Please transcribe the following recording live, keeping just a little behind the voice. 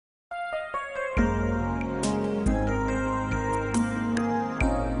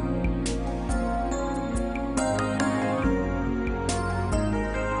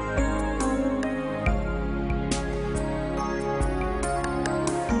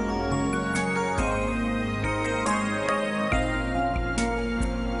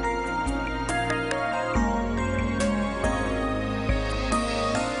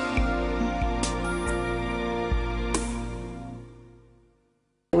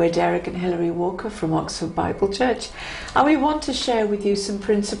we're Derek and Hilary Walker from Oxford Bible Church, and we want to share with you some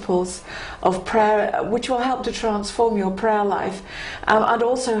principles of prayer which will help to transform your prayer life and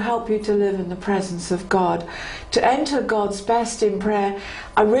also help you to live in the presence of God. To enter God's best in prayer,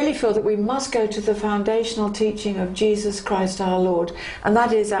 I really feel that we must go to the foundational teaching of Jesus Christ our Lord, and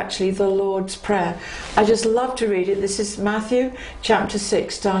that is actually the Lord's Prayer. I just love to read it. This is Matthew chapter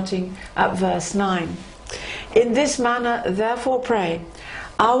 6, starting at verse 9. In this manner, therefore, pray,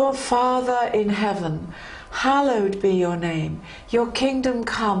 Our Father in heaven, hallowed be your name. Your kingdom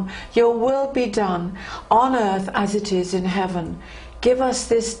come, your will be done, on earth as it is in heaven. Give us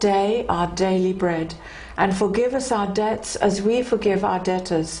this day our daily bread, and forgive us our debts as we forgive our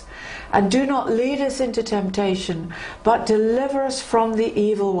debtors. And do not lead us into temptation, but deliver us from the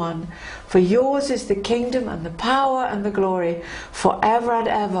evil one. For yours is the kingdom and the power and the glory, forever and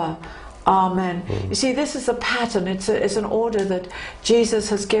ever. Amen. You see, this is a pattern, it's an order that Jesus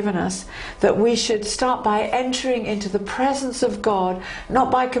has given us, that we should start by entering into the presence of God,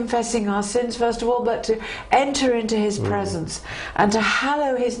 not by confessing our sins first of all, but to enter into his presence and to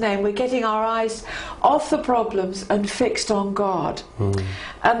hallow his name. We're getting our eyes off the problems and fixed on God.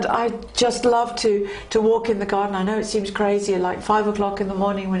 And I just love to walk in the garden. I know it seems crazy, like 5 o'clock in the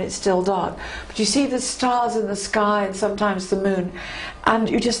morning when it's still dark, but you see the stars in the sky and sometimes the moon, and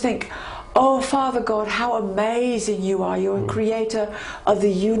you just think, oh, Father God, how amazing you are. You're a creator of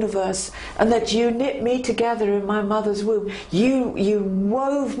the universe, and that you knit me together in my mother's womb. You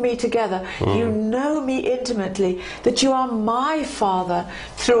wove me together. You know me intimately, that you are my Father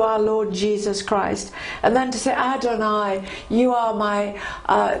through our Lord Jesus Christ. And then to say, Adonai, you are my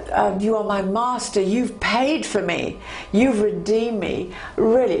master. You've paid for me. You've redeemed me,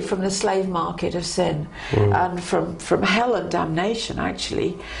 really, from the slave market of sin and from hell and damnation,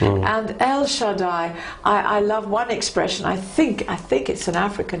 actually. And El Shaddai, I love one expression, I think it's an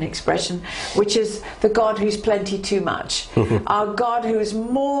African expression, which is the God who's plenty too much. Our God who is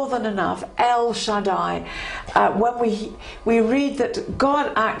more than enough, El Shaddai. When we read that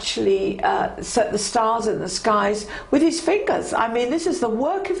God actually set the stars in the skies with his fingers. I mean, this is the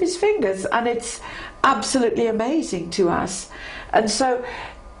work of his fingers, and it's absolutely amazing to us. And so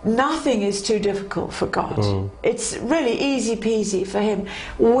nothing is too difficult for God. It's really easy peasy for him.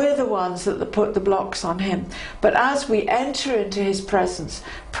 We're the ones that put the blocks on him. But as we enter into his presence,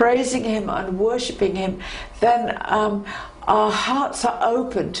 praising him and worshipping him, then our hearts are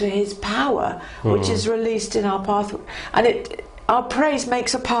open to his power, which is released in our pathway. And our praise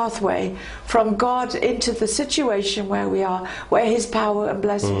makes a pathway from God into the situation where we are, where his power and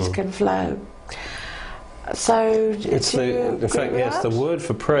blessings can flow. So it's in fact, yes, the word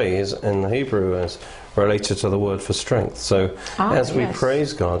for praise in the Hebrew is related to the word for strength. So as we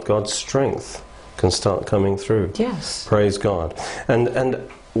praise God, God's strength can start coming through. Yes. Praise God. And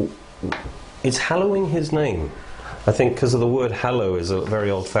it's hallowing his name. I think because of the word hallow is a very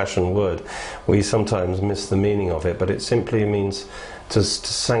old-fashioned word. We sometimes miss the meaning of it, but it simply means to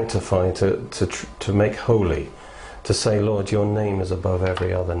sanctify, to make holy. To say, Lord, your name is above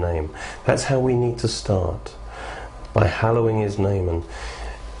every other name. That's how we need to start, by hallowing his name. And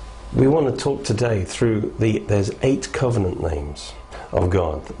we want to talk today through there's 8 covenant names of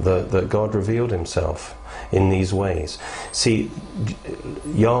God, that God revealed himself in these ways. See,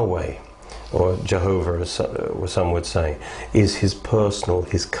 Yahweh, or Jehovah as some would say, is his personal,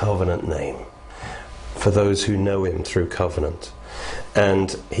 his covenant name for those who know him through covenant.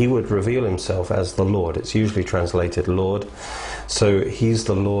 And he would reveal himself as the Lord. It's usually translated Lord. So he's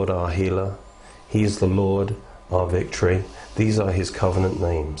the Lord our healer. He's the Lord our victory. These are his covenant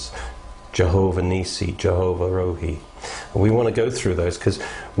names. Jehovah Nisi, Jehovah Rohi. And we want to go through those because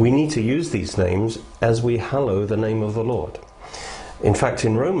we need to use these names as we hallow the name of the Lord. In fact,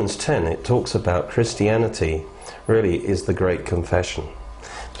 in Romans 10 it talks about Christianity really is the great confession.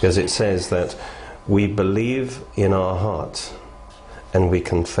 Because it says that we believe in our heart and we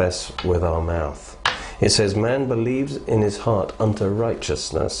confess with our mouth. It says, man believes in his heart unto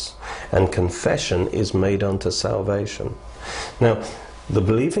righteousness, and confession is made unto salvation. Now, the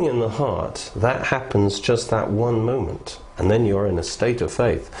believing in the heart, that happens just that one moment, and then you're in a state of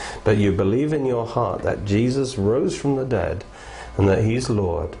faith. But you believe in your heart that Jesus rose from the dead, and that he's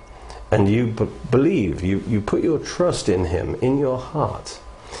Lord, and you believe, you put your trust in him, in your heart.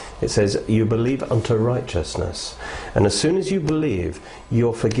 It says, you believe unto righteousness. And as soon as you believe,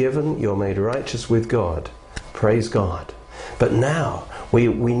 you're forgiven, you're made righteous with God. Praise God. But now, we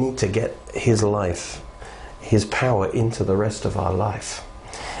need to get his life, his power into the rest of our life.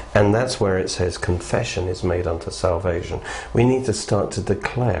 And that's where it says, confession is made unto salvation. We need to start to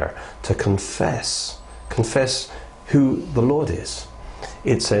declare, to confess who the Lord is.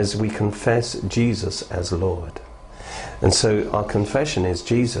 it says we confess Jesus as Lord. And so our confession is,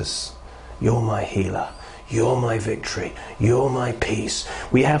 Jesus, you're my healer. You're my victory. You're my peace.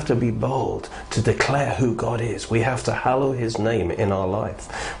 We have to be bold to declare who God is. We have to hallow his name in our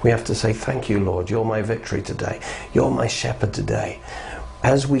life. We have to say, thank you, Lord. You're my victory today. You're my shepherd today.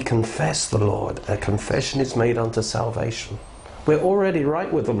 As we confess the Lord, a confession is made unto salvation. We're already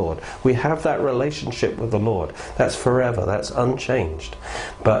right with the Lord. We have that relationship with the Lord. That's forever. That's unchanged.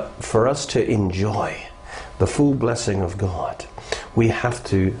 But for us to enjoy the full blessing of God, we have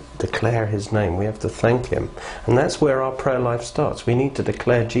to declare his name. We have to thank him. And that's where our prayer life starts. We need to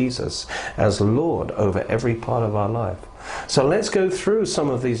declare Jesus as Lord over every part of our life. So let's go through some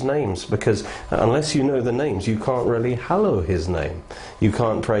of these names, because unless you know the names, you can't really hallow his name. You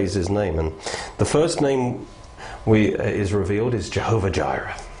can't praise his name. And the first name is revealed is Jehovah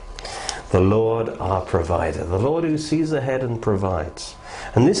Jireh, the Lord our provider, the Lord who sees ahead and provides.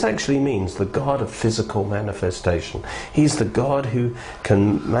 And this actually means the God of physical manifestation. He's the God who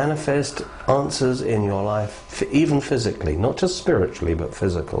can manifest answers in your life, even physically, not just spiritually, but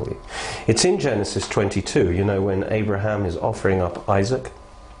physically. It's in Genesis 22, you know, when Abraham is offering up Isaac.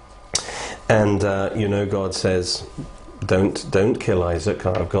 And, God says, don't kill Isaac,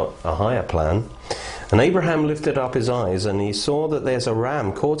 I've got a higher plan. And Abraham lifted up his eyes, and he saw that there's a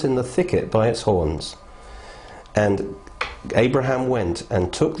ram caught in the thicket by its horns. And Abraham went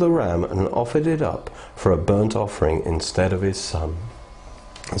and took the ram and offered it up for a burnt offering instead of his son.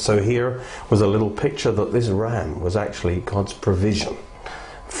 So here was a little picture that this ram was actually God's provision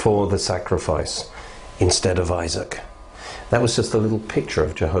for the sacrifice instead of Isaac. That was just a little picture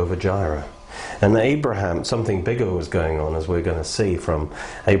of Jehovah Jireh. And Abraham, something bigger was going on, as we're going to see from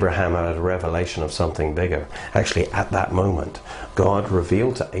Abraham, had a revelation of something bigger. Actually, at that moment, God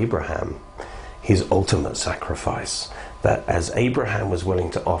revealed to Abraham his ultimate sacrifice. That as Abraham was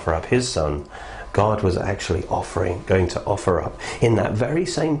willing to offer up his son, God was actually going to offer up. In that very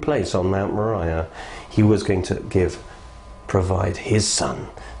same place on Mount Moriah, he was going to provide his son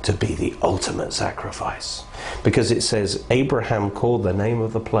to be the ultimate sacrifice. Because it says, Abraham called the name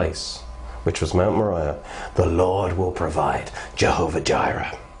of the place, which was Mount Moriah, the Lord will provide, Jehovah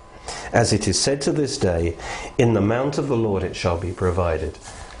Jireh. As it is said to this day, in the mount of the Lord it shall be provided.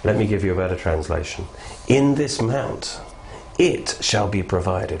 Let me give you a better translation. In this mount it shall be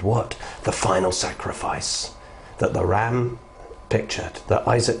provided. What? The final sacrifice that the ram pictured, that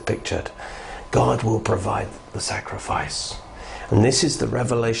Isaac pictured. God will provide the sacrifice. And this is the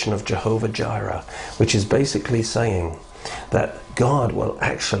revelation of Jehovah Jireh, which is basically saying that God will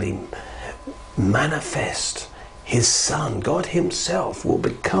actually manifest his son. God himself will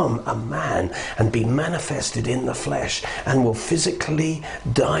become a man and be manifested in the flesh and will physically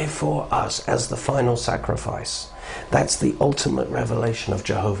die for us as the final sacrifice. That's the ultimate revelation of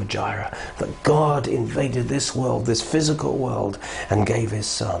Jehovah Jireh, that God invaded this world, this physical world, and gave his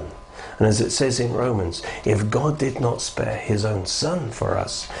son. And as it says in Romans, if God did not spare his own son for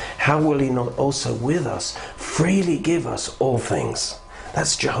us, how will he not also with us freely give us all things?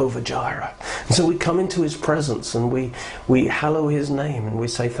 That's Jehovah Jireh. And so we come into his presence and we hallow his name and we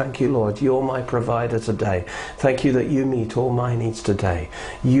say, thank you, Lord, you're my provider today. Thank you that you meet all my needs today.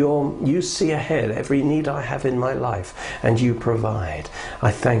 You see ahead every need I have in my life and you provide.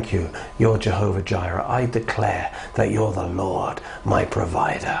 I thank you, you're Jehovah Jireh. I declare that you're the Lord, my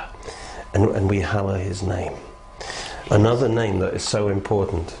provider. And we hallow his name. Another name that is so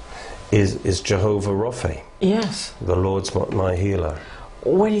important is Jehovah Rapha. Yes. The Lord's my healer.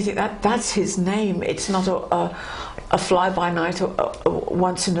 When you think that's his name, it's not a fly-by-night or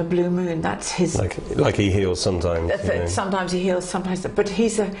once in a blue moon. That's his. Like he heals sometimes. Sometimes he heals, sometimes. But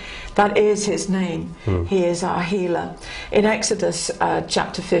that is his name. He is our healer. In Exodus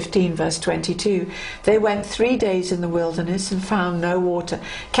chapter 15, verse 22, they went 3 days in the wilderness and found no water.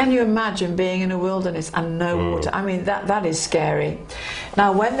 Can you imagine being in a wilderness and no water? I mean, that is scary.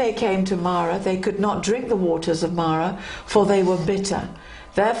 Now, when they came to Marah, they could not drink the waters of Marah, for they were bitter.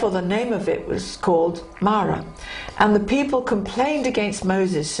 Therefore the name of it was called Marah. And the people complained against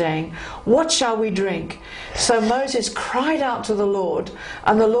Moses, saying, what shall we drink? So Moses cried out to the Lord,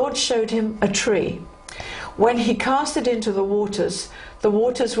 and the Lord showed him a tree. When he cast it into the waters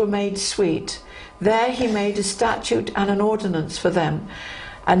were made sweet. There he made a statute and an ordinance for them,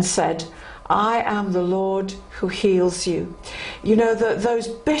 and said, I am the Lord who heals you. You know, those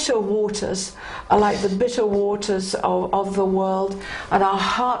bitter waters are like the bitter waters of the world, and our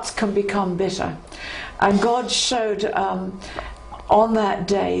hearts can become bitter. And God showed on that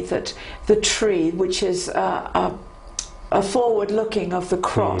day that the tree, which is a forward looking of the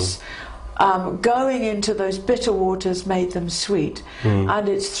cross, going into those bitter waters made them sweet. And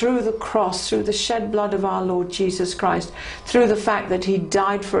it's through the cross, through the shed blood of our Lord Jesus Christ, through the fact that he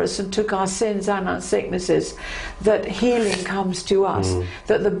died for us and took our sins and our sicknesses, that healing comes to us,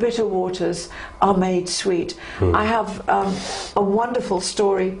 that the bitter waters are made sweet. I have a wonderful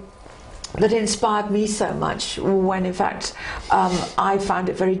story that inspired me so much when in fact I found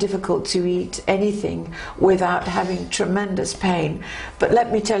it very difficult to eat anything without having tremendous pain. But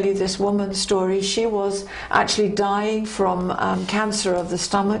let me tell you this woman's story. She was actually dying from cancer of the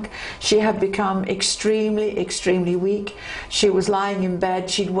stomach. She had become extremely weak. She was lying in bed.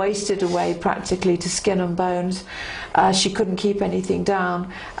 She'd wasted away practically to skin and bones. She couldn't keep anything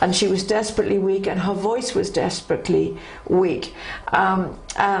down, and she was desperately weak, and her voice was desperately weak.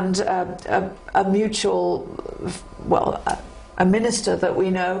 And a mutual, a minister that we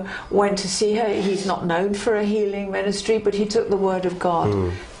know went to see her. He's not known for a healing ministry, but he took the word of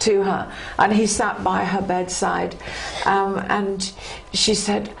God to her, and he sat by her bedside, and she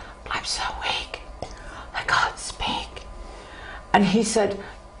said, "I'm so weak, I can't speak." And he said,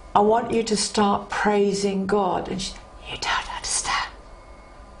 "I want you to start praising God." And she said, "You don't understand,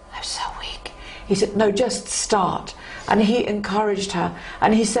 I'm so weak." He said, "No, just start." And he encouraged her,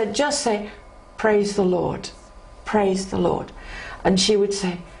 and he said, "Just say, praise the Lord, praise the Lord." And she would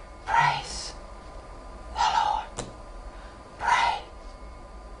say, "Praise the Lord, praise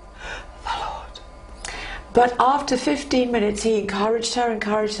the Lord." But after 15 minutes, he encouraged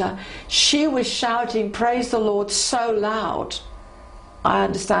her. She was shouting, "Praise the Lord," so loud. I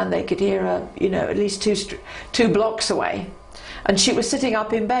understand they could hear her, at least two blocks away. And she was sitting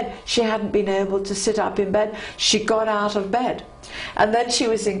up in bed. She hadn't been able to sit up in bed. She got out of bed. And then she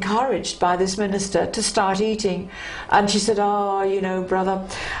was encouraged by this minister to start eating. And she said, "Oh, brother,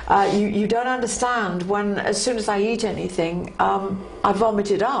 you don't understand. As soon as I eat anything, I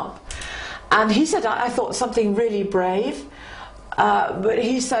vomit it up." And he said, I thought something really brave. But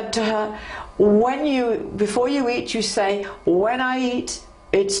he said to her, before you eat, you say, "When I eat,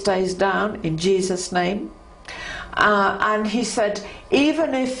 it stays down in Jesus' name." And he said,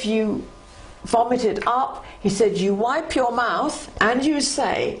 even if you vomit it up, he said, you wipe your mouth and you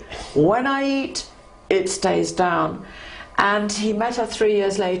say, "When I eat, it stays down." And he met her 3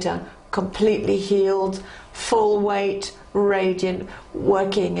 years later, completely healed, full weight, radiant,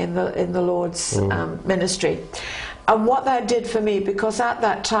 working in the Lord's ministry. And what that did for me, because at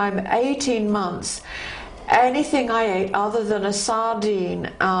that time, 18 months, anything I ate other than a sardine,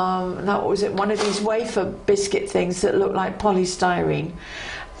 one of these wafer biscuit things that looked like polystyrene,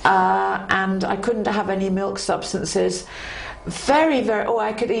 and I couldn't have any milk substances.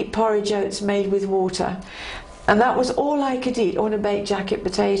 I could eat porridge oats made with water, and that was all I could eat on a baked jacket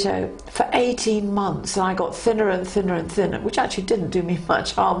potato for 18 months. And I got thinner and thinner and thinner, which actually didn't do me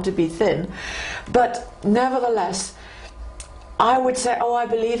much harm to be thin, but nevertheless I would say, "Oh, I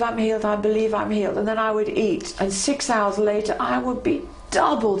believe I'm healed, I believe I'm healed." And then I would eat, and 6 hours later I would be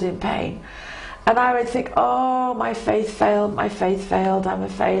doubled in pain. And I would think, "Oh, my faith failed, I'm a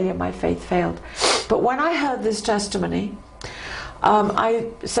failure, my faith failed." But when I heard this testimony, I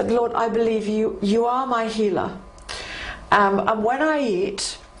said, "Lord, I believe you are my healer." And when I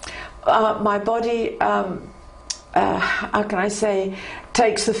eat, my body, how can I say,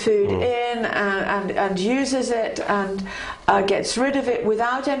 takes the food in and uses it and gets rid of it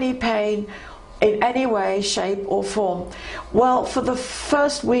without any pain in any way, shape or form. Well, for the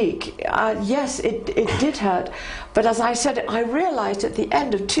first week, yes, it did hurt, but as I said, I realized at the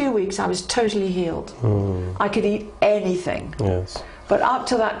end of 2 weeks I was totally healed. I could eat anything. Yes. But up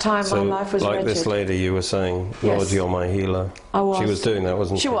to that time, my life was like wretched. This lady you were saying, "Lord, Yes. you're my healer." I was. She was doing that,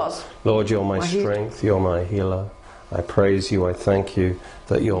 wasn't she? She was. "Lord, you're my My strength, you're my healer. I praise you, I thank you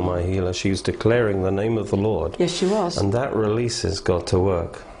that you're my healer." She was declaring the name of the Lord. Yes, she was. And that releases God to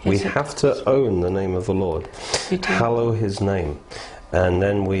work. We Yes, have to own the name of the Lord. Hallow his name. And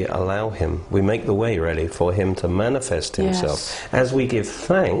then we allow him, we make the way ready for him to manifest himself. Yes. As we give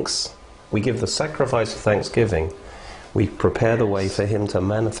thanks, we give the sacrifice of thanksgiving, we prepare the way for him to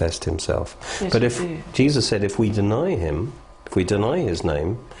manifest himself. Yes, but we if do. Jesus said, if we deny him, if we deny his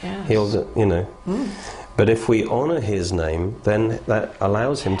name, Yes. he'll, But if we honour his name, then that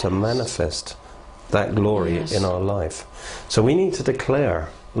allows him to manifest that glory in our life. So we need to declare,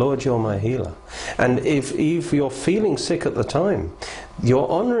 "Lord, you're my healer." And if you're feeling sick at the time, you're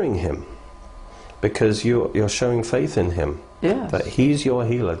honouring him because you're showing faith in him. Yes. That he's your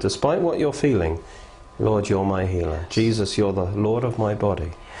healer. Despite what you're feeling, "Lord, you're my healer. Jesus, you're the Lord of my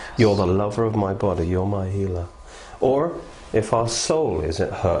body. You're the lover of my body. You're my healer." Or if our soul is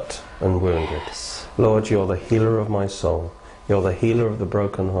hurt and wounded, "Lord, you're the healer of my soul. You're the healer of the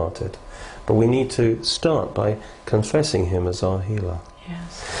brokenhearted. But we need to start by confessing him as our healer.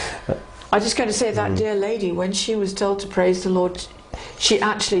 Yes. I'm just going to say that dear lady, when she was told to praise the Lord, she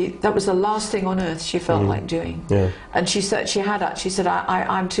actually, that was the last thing on earth she felt like doing. Yeah. And she said,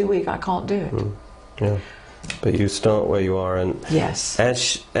 I'm too weak, I can't do it. Yeah. But you start where you are, and Yes.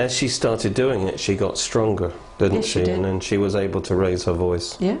 as she started doing it, she got stronger, didn't Yes, she did. And then she was able to raise her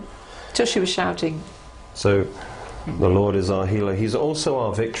voice. Yeah. Till she was shouting. So the Lord is our healer. He's also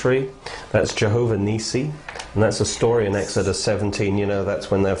our victory. That's Jehovah Nisi. And that's a story in Exodus 17. You know, that's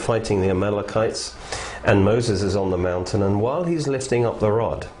when they're fighting the Amalekites. And Moses is on the mountain. And while he's lifting up the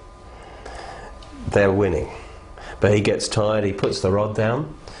rod, they're winning. But he gets tired. He puts the rod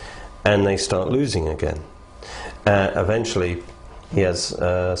down. And they start losing again. Eventually, he has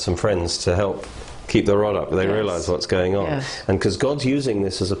some friends to help keep the rod up. They realize what's going on. Yes. And because God's using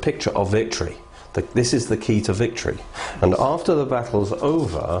this as a picture of victory. This is the key to victory. And after the battle's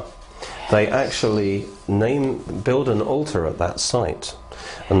over, they actually build an altar at that site.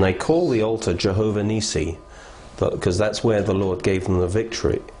 And they call the altar Jehovah Nisi, because that's where the Lord gave them the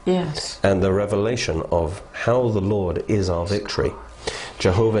victory. Yes. And the revelation of how the Lord is our victory.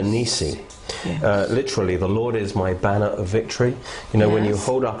 Jehovah Nisi. Yes. Literally, the Lord is my banner of victory. You know, when you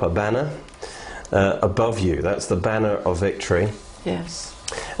hold up a banner above you, that's the banner of victory. Yes.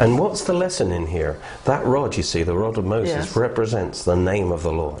 And what's the lesson in here? That rod, you see, the rod of Moses, represents the name of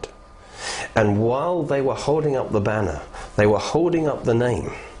the Lord. And while they were holding up the banner, they were holding up the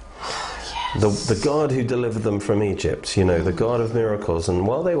name. The God who delivered them from Egypt, you know, the God of miracles. And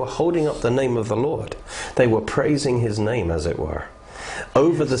while they were holding up the name of the Lord, they were praising his name, as it were.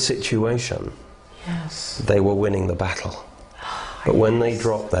 Over the situation, they were winning the battle. But when they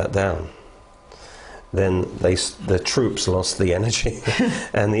dropped that down, then the troops lost the energy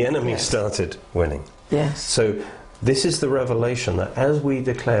and the enemy started winning. Yes. So this is the revelation that as we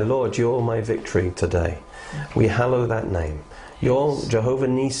declare, Lord, you're my victory today, we hallow that name. You're Jehovah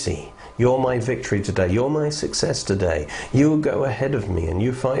Nisi. You're my victory today. You're my success today. You go ahead of me and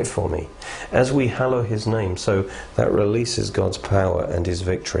you fight for me. As we hallow his name, so that releases God's power and his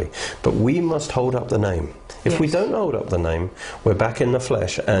victory. But we must hold up the name. If we don't hold up the name, we're back in the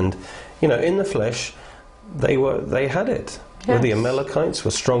flesh. And, you know, in the flesh, they had it. Yes. The Amalekites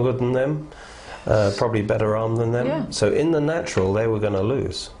were stronger than them, probably better armed than them. Yeah. So in the natural, they were going to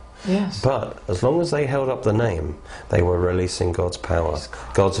lose. Yes. But as long as they held up the name, they were releasing God's power,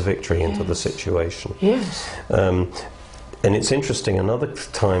 God's victory into the situation. Yes. And it's interesting, another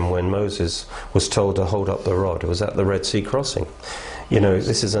time when Moses was told to hold up the rod, it was at the Red Sea crossing. You know,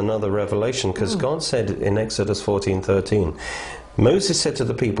 this is another revelation, because God said in Exodus 14:13, Moses said to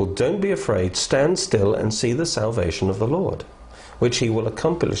the people, don't be afraid, stand still and see the salvation of the Lord, which he will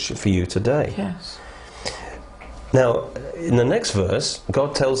accomplish for you today. Yes. Now, in the next verse,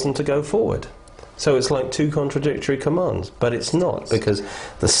 God tells them to go forward. So it's like two contradictory commands, but it's not, because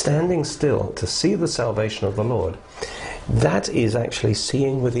the standing still to see the salvation of the Lord, that is actually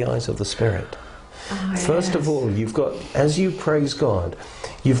seeing with the eyes of the Spirit. First of all, you've got, as you praise God,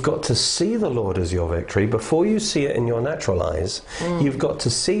 you've got to see the Lord as your victory. Before you see it in your natural eyes, you've got to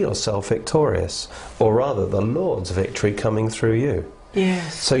see yourself victorious, or rather the Lord's victory coming through you.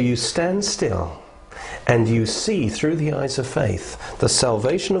 Yes. So you stand still and you see through the eyes of faith the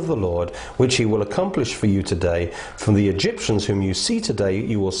salvation of the Lord, which he will accomplish for you today. From the Egyptians whom you see today,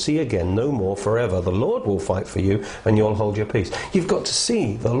 you will see again no more forever. The Lord will fight for you and you'll hold your peace. You've got to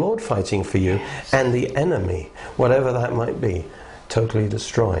see the Lord fighting for you and the enemy, whatever that might be, totally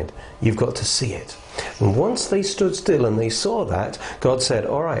destroyed. You've got to see it. And once they stood still and they saw that, God said,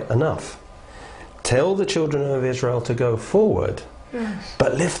 all right, enough. Tell the children of Israel to go forward,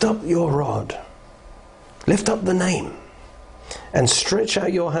 but lift up your rod. Lift up the name and stretch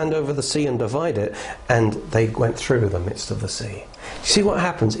out your hand over the sea and divide it. And they went through the midst of the sea. See what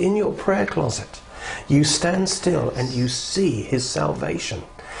happens in your prayer closet. You stand still and you see his salvation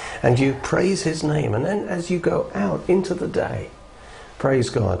and you praise his name. And then as you go out into the day, praise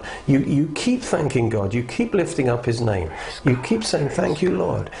God. You keep thanking God. You keep lifting up his name. You keep saying, thank you,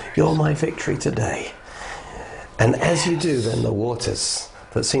 Lord. You're my victory today. And as you do, then the waters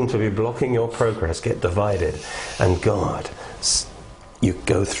that seem to be blocking your progress get divided, and God, you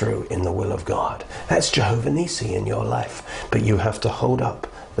go through in the will of God. That's Jehovah Nisi in your life, but you have to hold up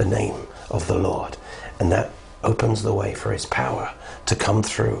the name of the Lord, and that opens the way for his power to come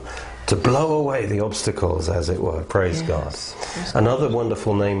through, to blow away the obstacles, as it were. Praise God. Another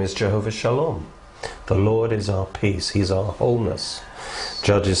wonderful name is Jehovah Shalom. The Lord is our peace. He's our wholeness.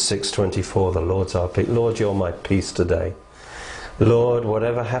 Judges 6:24, the Lord's our peace. Lord, you're my peace today. Lord,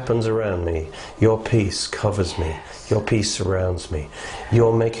 whatever happens around me, your peace covers me. Your peace surrounds me.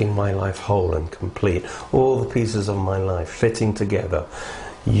 You're making my life whole and complete. All the pieces of my life fitting together.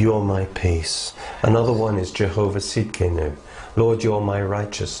 You're my peace. Another one is Jehovah Sidkenu. Lord, you're my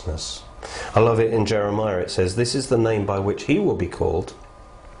righteousness. I love it in Jeremiah. It says, this is the name by which he will be called.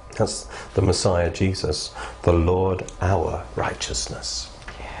 That's the Messiah, Jesus. The Lord, our righteousness.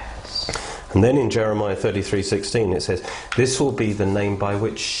 And then in Jeremiah 33:16 it says, this will be the name by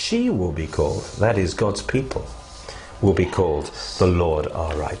which she will be called, that is God's people, will be called the Lord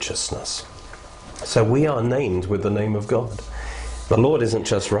our righteousness. So we are named with the name of God. The Lord isn't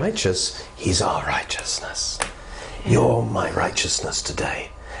just righteous, he's our righteousness. You're my righteousness today.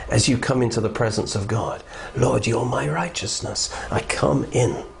 As you come into the presence of God, Lord, you're my righteousness. I come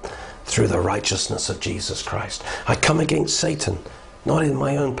in through the righteousness of Jesus Christ. I come against Satan, not in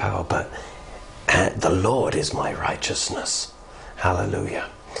my own power, but the Lord is my righteousness. Hallelujah.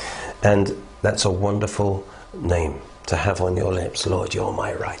 And that's a wonderful name to have on your lips. Lord, you're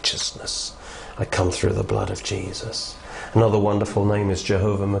my righteousness. I come through the blood of Jesus. Another wonderful name is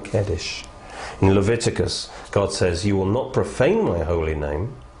Jehovah Makedesh. In Leviticus, God says, you will not profane my holy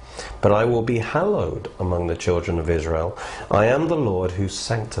name, but I will be hallowed among the children of Israel. I am the Lord who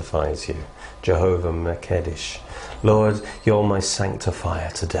sanctifies you. Jehovah Makedesh. Lord, you're my sanctifier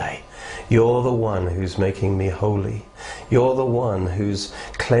today. You're the one who's making me holy. You're the one who's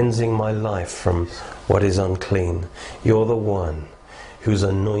cleansing my life from what is unclean. You're the one whose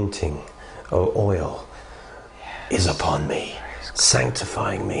anointing of oil is upon me,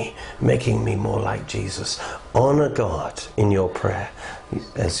 sanctifying me, making me more like Jesus. Honor God in your prayer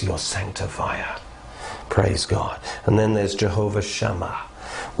as your sanctifier. Praise God. And then there's Jehovah Shammah,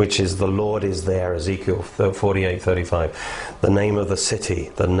 which is the Lord is there, Ezekiel 48:35. The name of the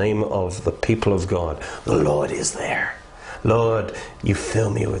city, the name of the people of God. The Lord is there. Lord, you fill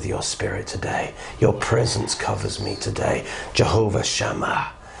me with your spirit today. Your presence covers me today. Jehovah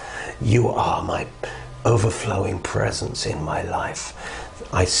Shammah, you are my overflowing presence in my life.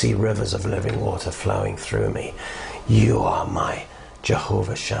 I see rivers of living water flowing through me. You are my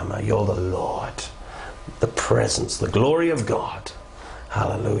Jehovah Shammah. You're the Lord, the presence, the glory of God.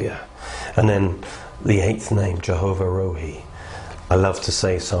 Hallelujah. And then the eighth name, Jehovah Rohi. I love to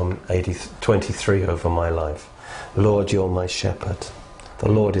say Psalm 23 over my life. Lord, you're my shepherd. The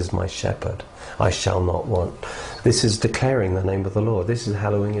Lord is my shepherd. I shall not want. This is declaring the name of the Lord. This is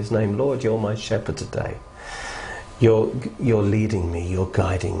hallowing his name. Lord, you're my shepherd today. You're leading me. You're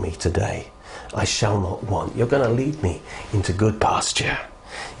guiding me today. I shall not want. You're going to lead me into good pasture.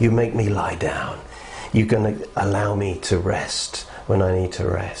 You make me lie down. You're going to allow me to rest when I need to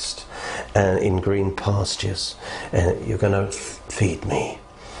rest, and in green pastures, and you're going to feed me.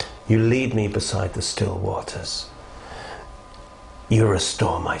 You lead me beside the still waters. You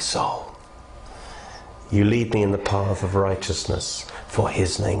restore my soul. You lead me in the path of righteousness for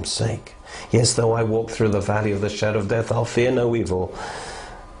his name's sake. Yes, though I walk through the valley of the shadow of death, I'll fear no evil,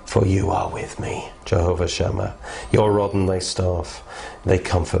 for you are with me. Jehovah Shammah. Your rod and thy staff, they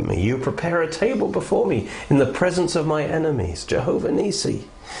comfort me. You prepare a table before me in the presence of my enemies. Jehovah Nisi.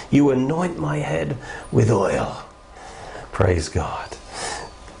 You anoint my head with oil. Praise God.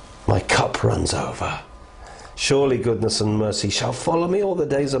 My cup runs over. Surely goodness and mercy shall follow me all the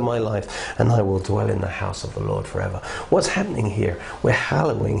days of my life, and I will dwell in the house of the Lord forever. What's happening here? We're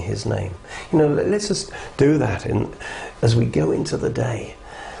hallowing his name. You know, let's just do that as we go into the day.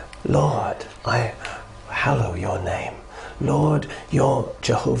 Lord, I hallow your name. Lord, you're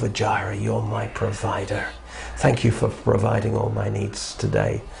Jehovah Jireh. You're my provider. Thank you for providing all my needs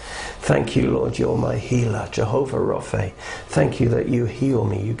today. Thank you, Lord, you're my healer, Jehovah Rapha. Thank you that you heal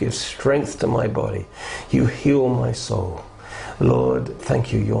me. You give strength to my body. You heal my soul. Lord,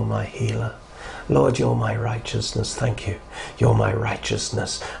 thank you, you're my healer. Lord, you're my righteousness. Thank you. You're my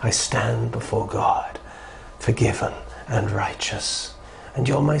righteousness. I stand before God, forgiven and righteous. And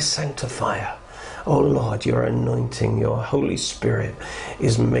you're my sanctifier. Oh Lord, your anointing, your Holy Spirit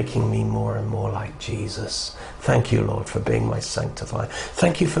is making me more and more like Jesus. Thank you, Lord, for being my sanctifier.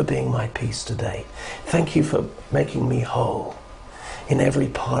 Thank you for being my peace today. Thank you for making me whole in every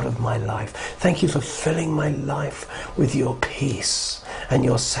part of my life. Thank you for filling my life with your peace and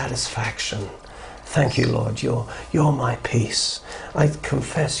your satisfaction. Thank you, Lord, you're my peace. I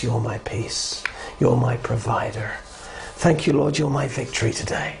confess you're my peace. You're my provider. Thank you, Lord, you're my victory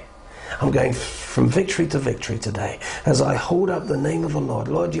today. I'm going from victory to victory today as I hold up the name of the Lord.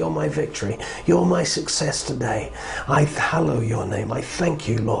 Lord, you're my victory. You're my success today. I hallow your name. I thank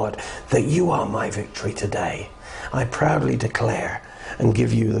you, Lord, that you are my victory today. I proudly declare and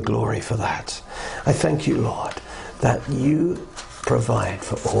give you the glory for that. I thank you, Lord, that you provide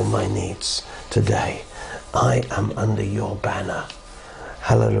for all my needs today. I am under your banner.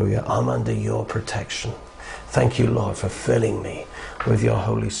 Hallelujah. I'm under your protection. Thank you, Lord, for filling me with your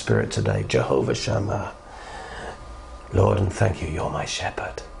Holy Spirit today. Jehovah Shammah. Lord, and thank you, you're my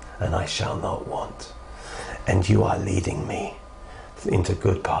shepherd, and I shall not want. And you are leading me into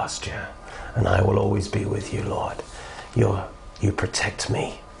good pasture, and I will always be with you, Lord. You protect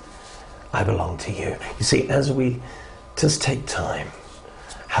me. I belong to you. You see, as we just take time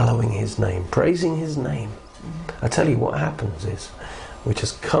hallowing his name, praising his name, I tell you what happens is we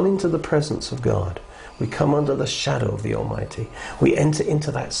just come into the presence of God. We come under the shadow of the Almighty. We enter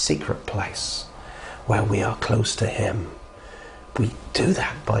into that secret place where we are close to him. We do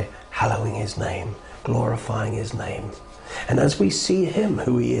that by hallowing his name, glorifying his name. And as we see him,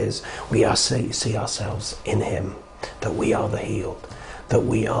 who he is, we see ourselves in him, that we are the healed, that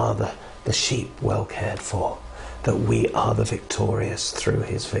we are the sheep well cared for, that we are the victorious through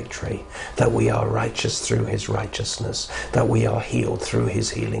his victory, that we are righteous through his righteousness, that we are healed through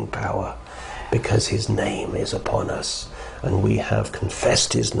his healing power, because his name is upon us and we have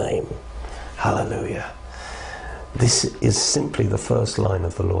confessed his name. Hallelujah. This is simply the first line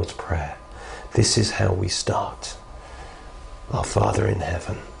of the Lord's Prayer. This is how we start. Our Father in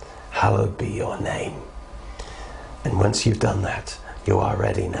heaven, hallowed be your name. And once you've done that, you are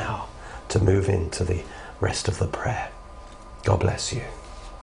ready now to move into the rest of the prayer. God bless you.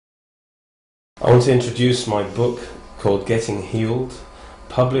 I want to introduce my book called Getting Healed,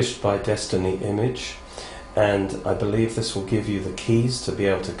 published by Destiny Image, and I believe this will give you the keys to be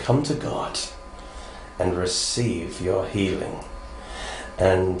able to come to God and receive your healing.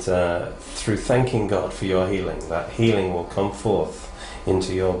 And through thanking God for your healing, that healing will come forth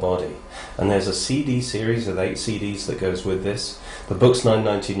into your body. And there's a CD series of 8 CDs that goes with this. The book's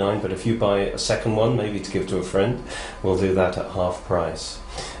 $9.99, but if you buy a second one, maybe to give to a friend, we'll do that at half price.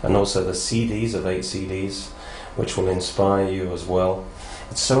 And also the CDs of 8 CDs, which will inspire you as well.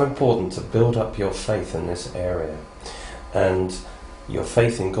 It's so important to build up your faith in this area and your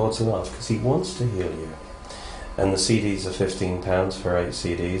faith in God's love, because he wants to heal you. And the CDs are £15 for 8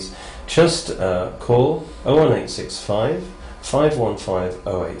 CDs. Just call 01865 515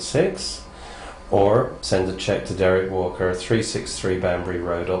 086 or send a cheque to Derek Walker, 363 Banbury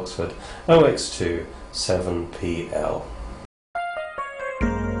Road, Oxford, OX2 7PL.